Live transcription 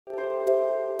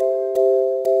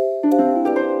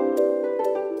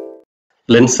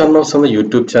ലെൻസർനോസ് എന്ന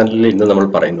യൂട്യൂബ് ചാനലിൽ ഇന്ന് നമ്മൾ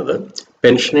പറയുന്നത്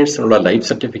പെൻഷനേഴ്സിനുള്ള ലൈഫ്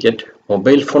സർട്ടിഫിക്കറ്റ്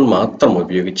മൊബൈൽ ഫോൺ മാത്രം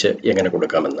ഉപയോഗിച്ച് എങ്ങനെ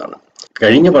കൊടുക്കാമെന്നാണ്.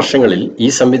 കഴിഞ്ഞ വർഷങ്ങളിൽ ഈ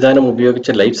സംവിധാനം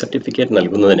ഉപയോഗിച്ച് ലൈഫ് സർട്ടിഫിക്കറ്റ്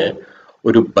നൽകുന്നതിന്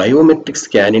ഒരു ബയോമെട്രിക്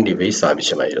സ്കാനിംഗ് ഡിവൈസ്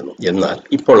ആവശ്യമായിരുന്നു. എന്നാൽ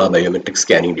ഇപ്പോൾ ആ ബയോമെട്രിക്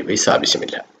സ്കാനിംഗ് ഡിവൈസ്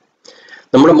ആവശ്യമില്ല.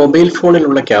 നമ്മുടെ മൊബൈൽ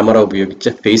ഫോണിലുള്ള ക്യാമറ ഉപയോഗിച്ച്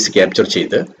ഫേസ് ക്യാപ്ചർ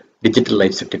ചെയ്ത് ഡിജിറ്റൽ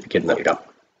ലൈഫ് സർട്ടിഫിക്കറ്റ് നൽകാം.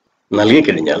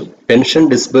 നൽകിക്കഴിഞ്ഞാൽ പെൻഷൻ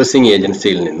ഡിസ്ബേഴ്സിംഗ്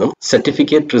ഏജൻസിയിൽ നിന്നും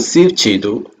സർട്ടിഫിക്കറ്റ് റിസീവ്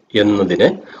ചെയ്തു എന്നതിന്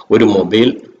ഒരു മൊബൈൽ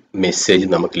മെസ്സേജ്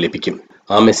നമുക്ക് ലഭിക്കും.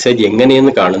 ആ മെസ്സേജ്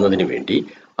എങ്ങനെയെന്ന് കാണുന്നതിന് വേണ്ടി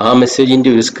ആ മെസ്സേജിന്റെ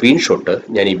ഒരു സ്ക്രീൻഷോട്ട്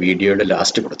ഞാൻ ഈ വീഡിയോയുടെ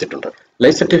ലാസ്റ്റ് കൊടുത്തിട്ടുണ്ട്.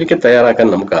 ലൈഫ് സർട്ടിഫിക്കറ്റ് തയ്യാറാക്കാൻ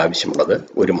നമുക്ക് ആവശ്യമുള്ളത്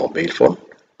ഒരു മൊബൈൽ ഫോൺ,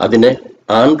 അതിന്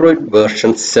ആൻഡ്രോയിഡ്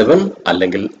വേർഷൻ 7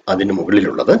 അല്ലെങ്കിൽ അതിന്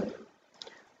മുകളിലുള്ളത്,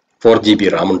 4GB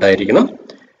റാം ഉണ്ടായിരിക്കണം,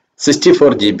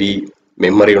 64GB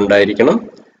മെമ്മറി ഉണ്ടായിരിക്കണം,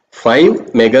 5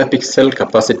 മെഗാപിക്സൽ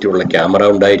കപ്പാസിറ്റി ഉള്ള ക്യാമറ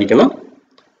ഉണ്ടായിരിക്കണം,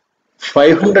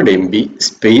 500 MB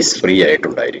സ്പേസ് ഫ്രീ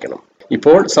ആയിട്ടുണ്ടായിരിക്കണം.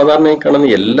 ഇപ്പോൾ സാധാരണയായി കാണുന്ന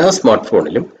എല്ലാ സ്മാർട്ട്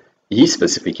ഫോണിലും ഈ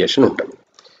സ്പെസിഫിക്കേഷൻ ഉണ്ട്.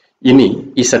 ഇനി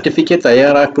ഈ സർട്ടിഫിക്കറ്റ്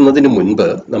തയ്യാറാക്കുന്നതിന് മുൻപ്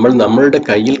നമ്മൾ നമ്മളുടെ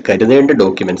കയ്യിൽ കരുതേണ്ട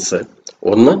documents: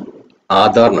 1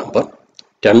 Aadhaar number,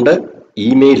 2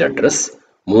 email address,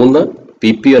 3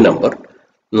 PPO number,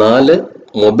 4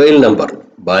 mobile number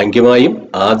ബാങ്കുമായും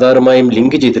ആധാറുമായും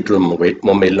link ചെയ്തിട്ടുള്ള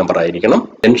മൊബൈൽ നമ്പർ ആയിരിക്കണം,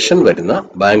 പെൻഷൻ വരുന്ന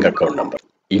ബാങ്ക് അക്കൗണ്ട് നമ്പർ.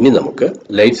 ഇനി നമുക്ക്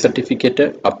ലൈഫ് സർട്ടിഫിക്കറ്റ്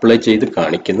അപ്ലൈ ചെയ്ത്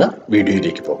കാണിക്കുന്ന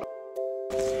വീഡിയോയിലേക്ക് പോകാം.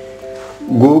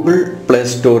 ഗൂഗിൾ പ്ലേ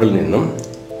സ്റ്റോറിൽ നിന്നും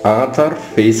ആധാർ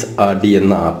ഫേസ് RD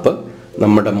എന്ന ആപ്പ്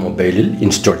നമ്മുടെ മൊബൈലിൽ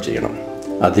ഇൻസ്റ്റാൾ ചെയ്യണം.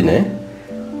 അതിന്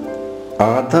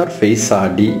ആധാർ ഫേസ്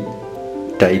RD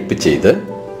ടൈപ്പ് ചെയ്ത്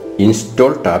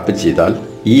ഇൻസ്റ്റാൾ ടാപ്പ് ചെയ്താൽ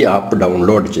ഈ ആപ്പ്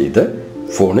ഡൗൺലോഡ് ചെയ്ത്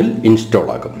ഫോണിൽ ഇൻസ്റ്റാൾ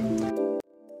ആകും.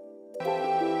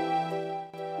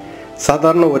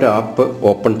 സാധാരണ ഒരു ആപ്പ്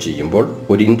ഓപ്പൺ ചെയ്യുമ്പോൾ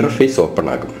ഒരു ഇൻ്റർഫേസ് ഓപ്പൺ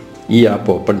ആകും. ഈ ആപ്പ്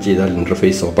ഓപ്പൺ ചെയ്താൽ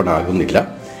ഇൻ്റർഫേസ് ഓപ്പൺ ആകുന്നില്ല,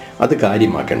 അത്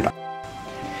കാര്യമാക്കേണ്ട.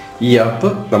 ഈ ആപ്പ്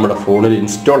നമ്മുടെ ഫോണിൽ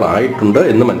ഇൻസ്റ്റാൾ ആയിട്ടുണ്ട്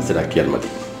എന്ന് മനസ്സിലാക്കിയാൽ മതി.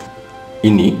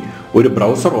 ഇനി ഒരു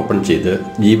ബ്രൗസർ ഓപ്പൺ ചെയ്ത്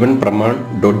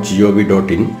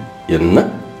jeevan.pramaan.gov.in എന്ന്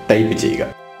ടൈപ്പ് ചെയ്യുക.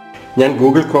 ഞാൻ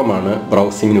ഗൂഗിൾ ക്രോം ആണ്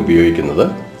ബ്രൗസിങ്ങിന് ഉപയോഗിക്കുന്നത്.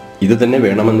 ഇത് തന്നെ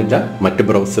വേണമെന്നില്ല, മറ്റ്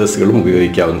ബ്രൗസേഴ്സുകളും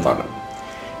ഉപയോഗിക്കാവുന്നതാണ്.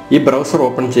 ഈ ബ്രൗസർ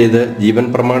ഓപ്പൺ ചെയ്ത്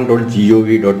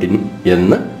jeevan.pramaan.gov.in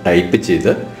എന്ന് ടൈപ്പ്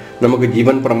ചെയ്ത് നമുക്ക്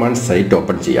ജീവൻ പ്രമാൺ സൈറ്റ്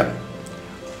ഓപ്പൺ ചെയ്യാം.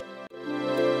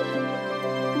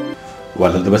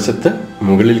 വലതുവശത്ത്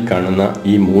മുകളിൽ കാണുന്ന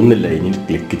ഈ 3 ലൈനിൽ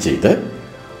ക്ലിക്ക് ചെയ്ത്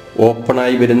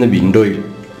ഓപ്പണായി വരുന്ന വിൻഡോയിൽ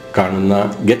കാണുന്ന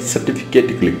ഗെറ്റ്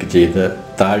സർട്ടിഫിക്കറ്റ് ക്ലിക്ക് ചെയ്ത്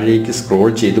താഴേക്ക് സ്ക്രോൾ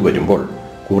ചെയ്ത് വരുമ്പോൾ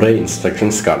കുറേ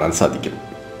ഇൻസ്ട്രക്ഷൻസ് കാണാൻ സാധിക്കും.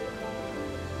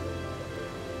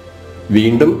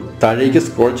 വീണ്ടും താഴേക്ക്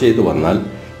സ്ക്രോൾ ചെയ്ത് വന്നാൽ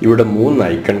ഇവിടെ 3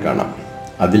 ഐക്കൺ കാണാം.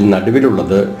 അതിൽ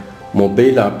നടുവിലുള്ളത്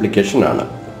മൊബൈൽ ആപ്ലിക്കേഷൻ ആണ്.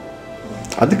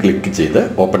 അത് ക്ലിക്ക് ചെയ്ത്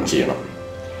ഓപ്പൺ ചെയ്യണം.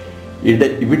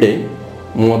 ഇവിടെ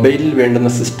മൊബൈലിൽ വേണ്ടുന്ന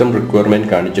സിസ്റ്റം റിക്വയർമെൻറ്റ്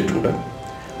കാണിച്ചിട്ടുണ്ട്.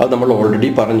 അത് നമ്മൾ ഓൾറെഡി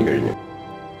പറഞ്ഞു കഴിഞ്ഞു.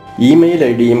 ഇമെയിൽ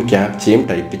IDയും ക്യാപ്ചയും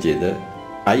ടൈപ്പ് ചെയ്ത്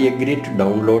I agree to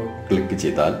download click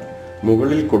ചെയ്താൽ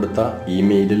മുകളിൽ കൊടുത്ത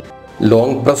ഇമെയിലിൽ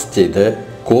ലോങ് പ്രസ് ചെയ്ത്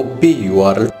കോപ്പി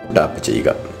URL ടാപ്പ് ചെയ്യുക.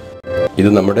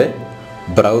 ഇത് നമ്മുടെ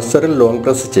ബ്രൗസറിൽ ലോങ്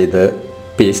പ്രസ് ചെയ്ത്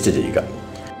പേസ്റ്റ് ചെയ്യുക.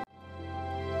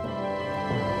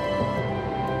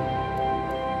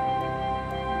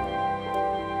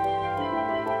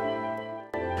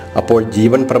 അപ്പോൾ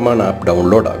ജീവൻ പ്രമാൺ ആപ്പ്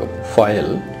ഡൗൺലോഡ് ആകും. ഫയൽ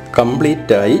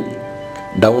കംപ്ലീറ്റ് ആയി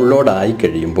ഡൗൺലോഡ് ആയി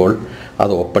കഴിയുമ്പോൾ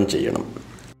അത് ഓപ്പൺ ചെയ്യണം.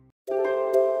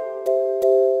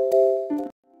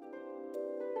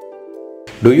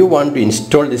 Do you want to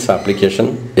install this application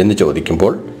എന്ന്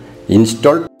ചോദിക്കുമ്പോൾ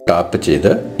ഇൻസ്റ്റാൾ ടാപ്പ്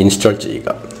ചെയ്ത് ഇൻസ്റ്റാൾ ചെയ്യുക.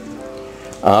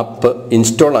 ആപ്പ്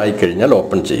ഇൻസ്റ്റാൾ ആയി കഴിഞ്ഞാൽ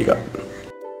ഓപ്പൺ ചെയ്യുക.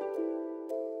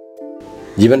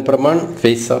 Jeevan Pramaan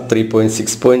face app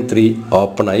 3.6.3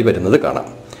 open ആയി വരുന്നത് കാണാം.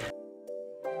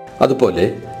 അതുപോലെ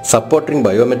സപ്പോർട്ടിംഗ്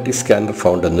ബയോമെട്രിക് സ്കാനർ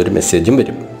ഫൗണ്ട് എന്നൊരു മെസ്സേജും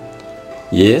വരും.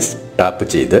 യെസ് ടാപ്പ്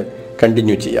ചെയ്ത്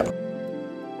കണ്ടിന്യൂ ചെയ്യാം.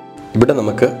 ഇവിടെ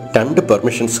നമുക്ക് 2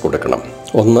 പെർമിഷൻസ് കൊടുക്കണം.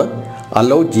 ഒന്ന്,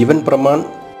 hello Jeevan Pramaan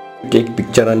take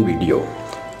picture and video.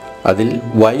 അതിൽ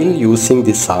വൈൽ യൂസിങ്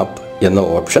ദിസ് ആപ്പ് എന്ന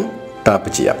ഓപ്ഷൻ ടാപ്പ്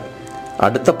ചെയ്യാം.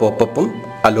 അടുത്ത പോപ്പപ്പും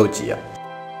അലോ ചെയ്യാം.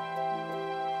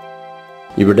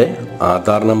 ഇവിടെ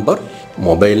Aadhaar number,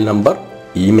 mobile number,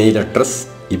 email address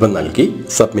ഇവ നൽകി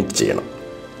സബ്മിറ്റ് ചെയ്യണം.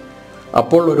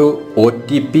 അപ്പോൾ ഒരു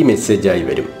OTP മെസ്സേജായി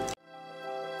വരും.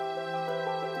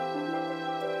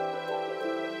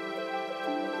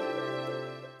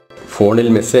 ഫോണിൽ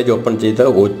മെസ്സേജ് ഓപ്പൺ ചെയ്ത്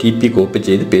OTP കോപ്പി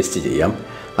ചെയ്ത് പേസ്റ്റ് ചെയ്യാം,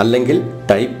 അല്ലെങ്കിൽ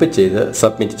ടൈപ്പ് ചെയ്ത്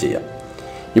സബ്മിറ്റ് ചെയ്യാം.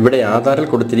 ഇവിടെ ആധാറിൽ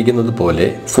കൊടുത്തിരിക്കുന്നത് പോലെ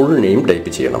ഫുൾ നെയിം ടൈപ്പ്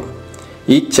ചെയ്യണം.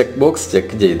 ഈ ചെക്ക് ബോക്സ്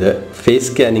ചെക്ക് ചെയ്ത് ഫേസ്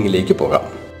സ്കാനിങ്ങിലേക്ക് പോകാം.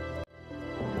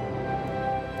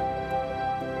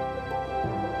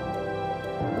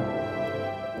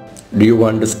 Do you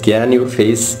want to scan your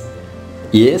face?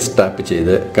 Yes tap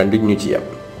ചെയ്ത് കണ്ടിന്യൂ ചെയ്യാം.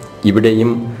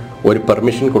 ഇവിടെയും ഒരു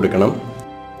പെർമിഷൻ കൊടുക്കണം.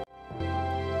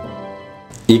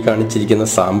 ഈ കാണിച്ചിരിക്കുന്ന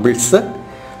സാമ്പിൾസ്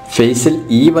ഫേസിൽ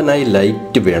ഈവനായി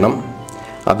ലൈറ്റ് വേണം.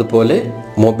 അതുപോലെ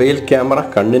മൊബൈൽ ക്യാമറ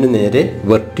കണ്ണിന് നേരെ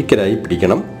വെർട്ടിക്കലായി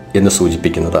പിടിക്കണം എന്ന്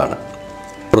സൂചിപ്പിക്കുന്നതാണ്.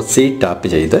 പ്രൊസീഡ് ടാപ്പ്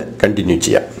ചെയ്ത് കണ്ടിന്യൂ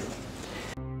ചെയ്യാം.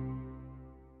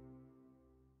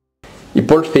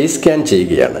 ഇപ്പോൾ ഫേസ് സ്കാൻ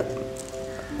ചെയ്യുകയാണ്.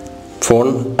 ഫോൺ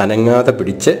അനങ്ങാതെ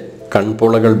പിടിച്ച്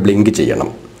കൺപോളകൾ ബ്ലിങ്ക് ചെയ്യണം.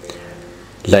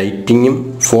 ലൈറ്റിങ്ങും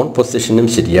ഫോൺ പൊസിഷനും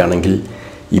ശരിയാണെങ്കിൽ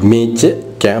ഇമേജ്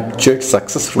ക്യാപ്ചേർഡ്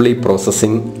സക്സസ്ഫുള്ളി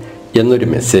പ്രോസസ്സിംഗ് എന്നൊരു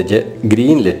മെസ്സേജ്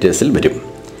ഗ്രീൻ ലെറ്റേഴ്സിൽ വരും.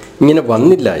 ഇങ്ങനെ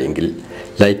വന്നില്ല എങ്കിൽ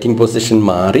ലൈറ്റിംഗ് പൊസിഷൻ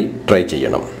മാറി ട്രൈ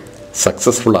ചെയ്യണം.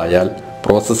 സക്സസ്ഫുൾ ആയാൽ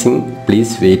പ്രോസസ്സിംഗ്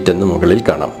പ്ലീസ് വെയിറ്റ് എന്ന് മുകളിൽ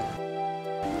കാണാം.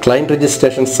 ക്ലയൻറ്റ്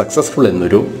രജിസ്ട്രേഷൻ സക്സസ്ഫുൾ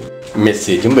എന്നൊരു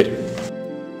മെസ്സേജും വരും.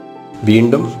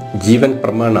 വീണ്ടും Jeevan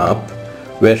Pramaan app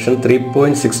version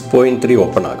 3.6.3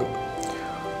 open ആകും.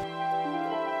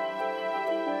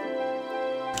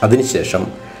 അതിനുശേഷം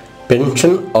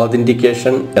പെൻഷൻ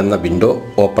ഓതൻറ്റിക്കേഷൻ എന്ന വിൻഡോ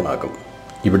ഓപ്പൺ ആകും.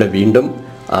 ഇവിടെ വീണ്ടും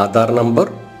Aadhaar number,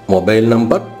 mobile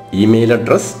number, email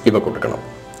address ഇവ കൊടുക്കണം.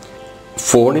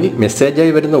 ഫോണിൽ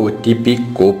മെസ്സേജായി വരുന്ന OTP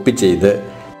കോപ്പി ചെയ്ത്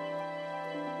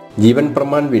ജീവൻ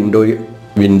പ്രമാൺ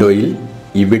വിൻഡോയിൽ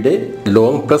ഇവിടെ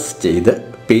ലോങ് പ്രസ് ചെയ്ത്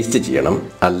പേസ്റ്റ് ചെയ്യണം,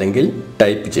 അല്ലെങ്കിൽ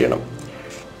ടൈപ്പ് ചെയ്യണം.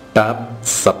 Tap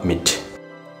submit.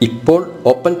 ഇപ്പോൾ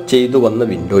ഓപ്പൺ ചെയ്തു വന്ന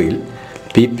വിൻഡോയിൽ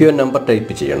PPO നമ്പർ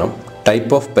ടൈപ്പ് ചെയ്യണം.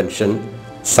 Type of pension,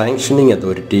 sanctioning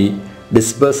authority,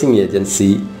 disbursing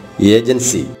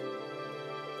agency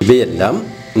ഇവയെല്ലാം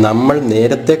നമ്മൾ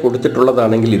നേരത്തെ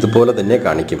കൊടുത്തിട്ടുള്ളതാണെങ്കിൽ ഇതുപോലെ തന്നെ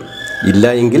കാണിക്കും. ഇല്ല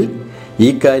എങ്കിൽ ഈ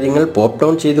കാര്യങ്ങൾ പോപ്പ്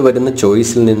ഡൗൺ ചെയ്ത് വരുന്ന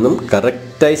ചോയ്സിൽ നിന്നും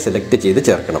കറക്റ്റായി സെലക്ട് ചെയ്ത്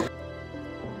ചേർക്കണം.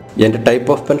 എൻ്റെ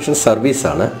ടൈപ്പ് ഓഫ് പെൻഷൻ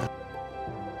സർവീസാണ്.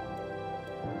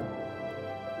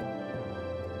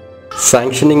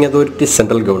 Sanctioning authority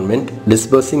central government,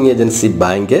 disbursing agency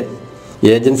bank.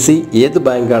 Agency ഏത്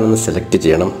ബാങ്കാണെന്ന് സെലക്ട്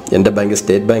ചെയ്യണം. എൻ്റെ ബാങ്ക്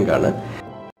സ്റ്റേറ്റ് ബാങ്കാണ്.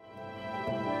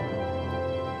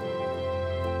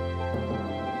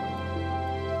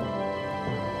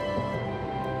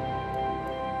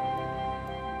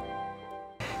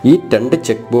 ഈ 2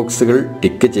 ചെക്ക് ബോക്സുകൾ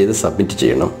ടിക്ക് ചെയ്ത് സബ്മിറ്റ്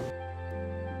ചെയ്യണം.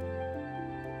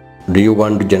 Do you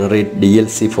want to generate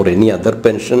DLC for any other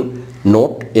pension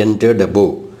not entered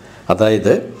above?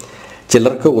 അതായത്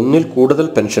ചിലർക്ക് ഒന്നിൽ കൂടുതൽ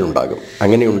പെൻഷൻ ഉണ്ടാകും.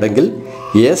 അങ്ങനെയുണ്ടെങ്കിൽ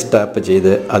യെസ് ടാപ്പ്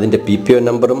ചെയ്ത് അതിൻ്റെ PPO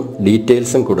നമ്പറും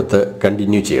ഡീറ്റെയിൽസും കൊടുത്ത്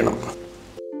കണ്ടിന്യൂ ചെയ്യണം.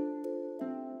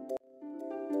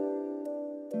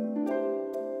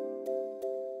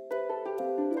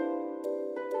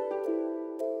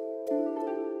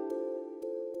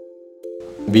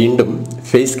 വീണ്ടും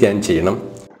ഫേസ് സ്കാൻ ചെയ്യണം.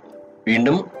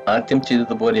 വീണ്ടും ആദ്യം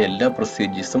ചെയ്തതുപോലെ എല്ലാ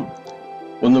പ്രൊസീജിയേഴ്സും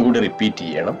ഒന്നുകൂടി റിപ്പീറ്റ്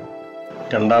ചെയ്യണം.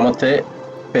 രണ്ടാമത്തെ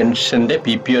പെൻഷൻ്റെ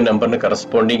PPO നമ്പറിന്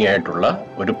കറസ്പോണ്ടിങ് ആയിട്ടുള്ള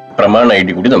ഒരു പ്രമാൺ ID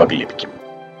കൂടി നമുക്ക് ലഭിക്കും.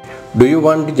 Do you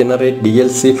want to generate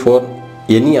DLC for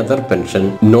any other pension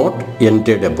not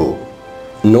entered above?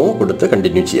 No കൊടുത്ത്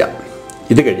കണ്ടിന്യൂ ചെയ്യാം.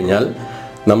 ഇത് കഴിഞ്ഞാൽ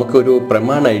നമുക്കൊരു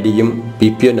പ്രമാൺ IDയും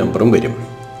PPO നമ്പറും വരും.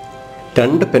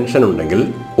 2 പെൻഷൻ ഉണ്ടെങ്കിൽ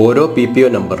ഓരോ PPO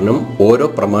നമ്പറിനും ഓരോ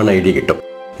പ്രമാൺ ID കിട്ടും.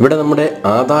 ഇവിടെ നമ്മുടെ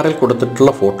ആധാറിൽ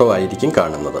കൊടുത്തിട്ടുള്ള ഫോട്ടോ ആയിരിക്കും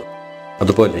കാണുന്നത്.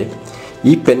 അതുപോലെ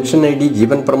ഈ pension ID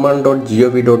Jeevan Pramaan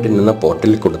 .gov.in എന്ന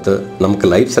പോർട്ടലിൽ കൊടുത്ത് നമുക്ക്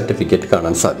ലൈഫ് സർട്ടിഫിക്കറ്റ്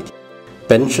കാണാൻ സാധിക്കും.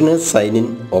 പെൻഷനേഴ്സ് സൈൻ ഇൻ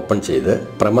ഓപ്പൺ ചെയ്ത്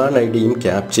പ്രമാൺ IDയും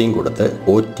ക്യാപ്ചയും കൊടുത്ത്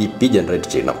OTP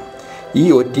ജനറേറ്റ് ചെയ്യണം. ഈ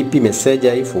OTP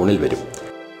മെസ്സേജായി ഫോണിൽ വരും.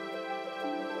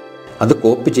 അത്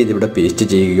കോപ്പി ചെയ്ത് ഇവിടെ പേസ്റ്റ്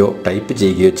ചെയ്യുകയോ ടൈപ്പ്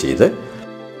ചെയ്യുകയോ ചെയ്ത്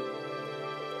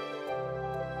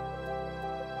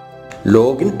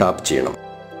ലോഗിൻ ടാപ്പ് ചെയ്യണം.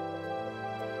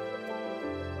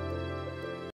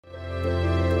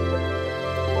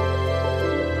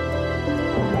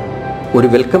 ഒരു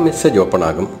വെൽക്കം മെസ്സേജ് ഓപ്പൺ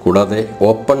ആകും. കൂടാതെ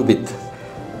ഓപ്പൺ വിത്ത്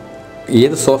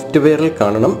ഏത് സോഫ്റ്റ്വെയറിൽ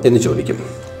കാണണം എന്ന് ചോദിക്കും.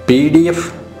 PDF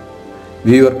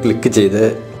വ്യൂവർ ക്ലിക്ക് ചെയ്ത്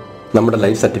നമ്മുടെ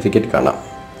ലൈഫ് സർട്ടിഫിക്കറ്റ് കാണാം.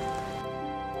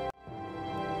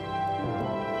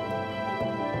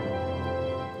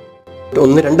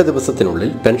 ഒന്ന് 2 ദിവസത്തിനുള്ളിൽ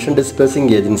പെൻഷൻ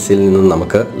ഡിസ്ബേഴ്സിംഗ് ഏജൻസിയിൽ നിന്നും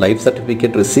നമുക്ക് ലൈഫ്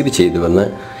സർട്ടിഫിക്കറ്റ് റിസീവ് ചെയ്തുവെന്ന്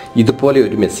ഇതുപോലെ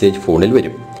ഒരു മെസ്സേജ് ഫോണിൽ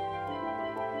വരും.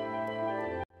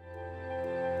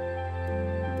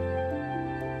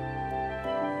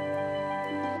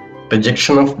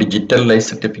 Rejection of digital life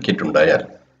certificate ഉണ്ടായാൽ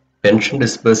പെൻഷൻ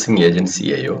ഡിസ്ബേഴ്സിംഗ്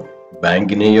ഏജൻസിയെയോ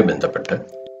ബാങ്കിനെയോ ബന്ധപ്പെട്ട്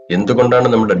എന്തുകൊണ്ടാണ്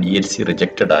നമ്മുടെ DLC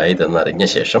റിജക്റ്റഡ് ആയതെന്ന് അറിഞ്ഞ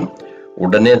ശേഷം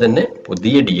ഉടനെ തന്നെ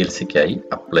പുതിയ DLCക്കായി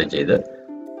അപ്ലൈ ചെയ്ത്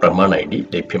പ്രമാൺ ID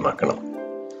ലഭ്യമാക്കണം.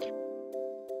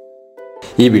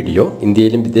 ഈ വീഡിയോ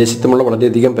ഇന്ത്യയിലും വിദേശത്തുമുള്ള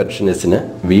വളരെയധികം പെൻഷനേഴ്സിന്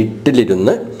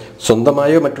വീട്ടിലിരുന്ന്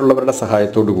സ്വന്തമായോ മറ്റുള്ളവരുടെ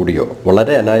സഹായത്തോടു കൂടിയോ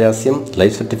വളരെ അനായാസ്യം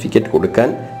ലൈഫ് സർട്ടിഫിക്കറ്റ് കൊടുക്കാൻ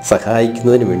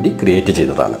സഹായിക്കുന്നതിന് വേണ്ടി ക്രിയേറ്റ്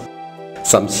ചെയ്തതാണ്.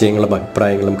 സംശയങ്ങളും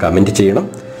അഭിപ്രായങ്ങളും കമൻറ്റ് ചെയ്യണം.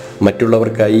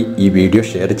 മറ്റുള്ളവർക്കായി ഈ വീഡിയോ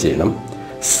ഷെയർ ചെയ്യണം.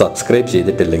 സബ്സ്ക്രൈബ്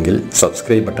ചെയ്തിട്ടില്ലെങ്കിൽ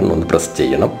സബ്സ്ക്രൈബ് ബട്ടൺ ഒന്ന് പ്രസ്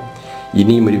ചെയ്യണം.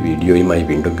 ഇനിയും ഒരു വീഡിയോയുമായി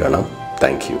വീണ്ടും കാണാം.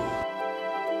 Thank you.